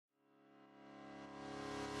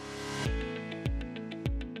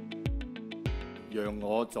讓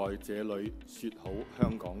我在這裏說好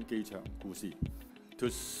香港機場故事 To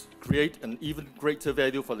create an even greater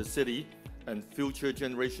value for the city and future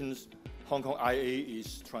generations, Hong Kong IA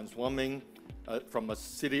is transforming from a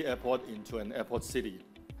city airport into an airport city.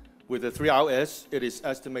 With the 3RS, it is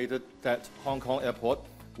estimated that Hong Kong Airport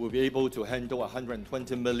will be able to handle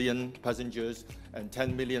 120 million passengers and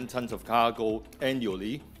 10 million tons of cargo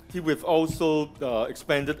annually. We've also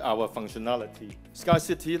expanded our functionality. Sky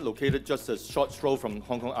City, located just a short stroll from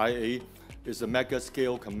Hong Kong IA, is a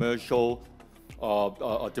mega-scale commercial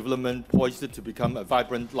development poised to become a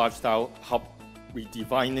vibrant lifestyle hub,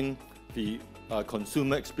 redefining the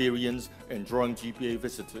consumer experience and drawing GBA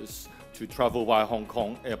visitors to travel via Hong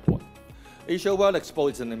Kong Airport. Asia World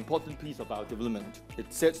Expo is an important piece of our development.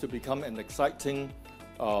 It's set to become an exciting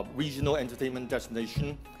regional entertainment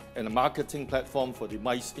destination and a marketing platform for the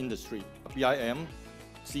MICE industry. BIM,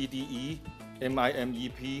 CDE,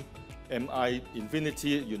 MIMEP, MI Infinity,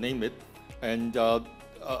 you name it, and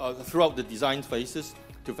throughout the design phases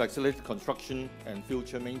to facilitate construction and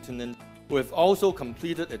future maintenance. We've also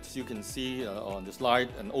completed, as you can see on the slide,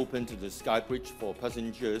 an open to the Sky Bridge for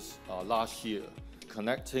passengers last year,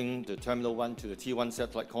 connecting the Terminal 1 to the T1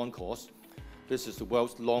 satellite concourse. This is the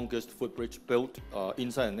world's longest footbridge built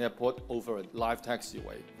inside an airport over a live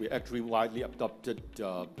taxiway. We actually widely adopted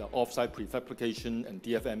the off-site prefabrication and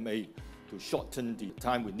DFMA to shorten the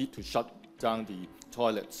time we need to shut down the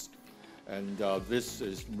toilets. And this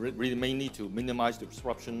is really mainly to minimize the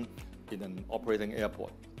disruption in an operating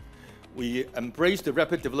airport. We embrace the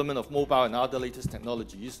rapid development of mobile and other latest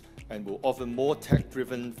technologies and will offer more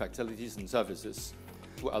tech-driven facilities and services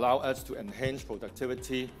to allow us to enhance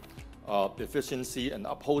productivity, efficiency, and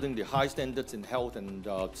upholding the high standards in health and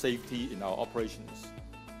safety in our operations.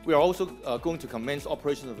 We are also going to commence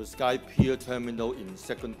operation of the Sky Pier Terminal in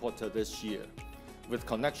second quarter this year, with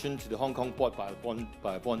connection to the Hong Kong port by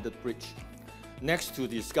a bonded bridge. Next to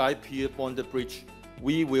the Sky Pier bonded bridge,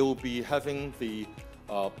 we will be having the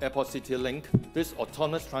Airport City Link. This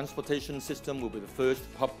autonomous transportation system will be the first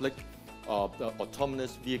public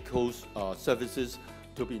autonomous vehicles services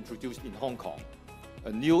to be introduced in Hong Kong.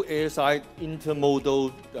 A new airside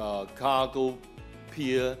intermodal cargo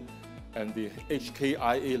pier and the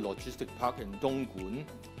HKIA logistic park in Dongguan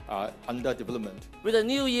are under development. With the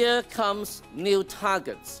new year comes new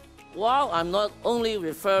targets. While I'm not only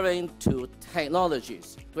referring to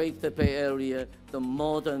technologies, Greater Bay Area, the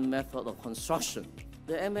modern method of construction,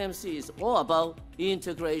 the MMC is all about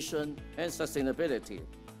integration and sustainability.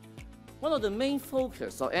 One of the main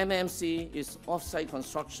focus of MMC is off-site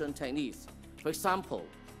construction techniques. For example,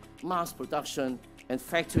 mass production and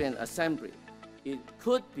factory and assembly. It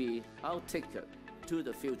could be our ticket to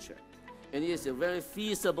the future. And it is a very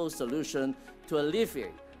feasible solution to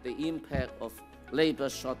alleviate the impact of labor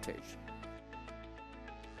shortage.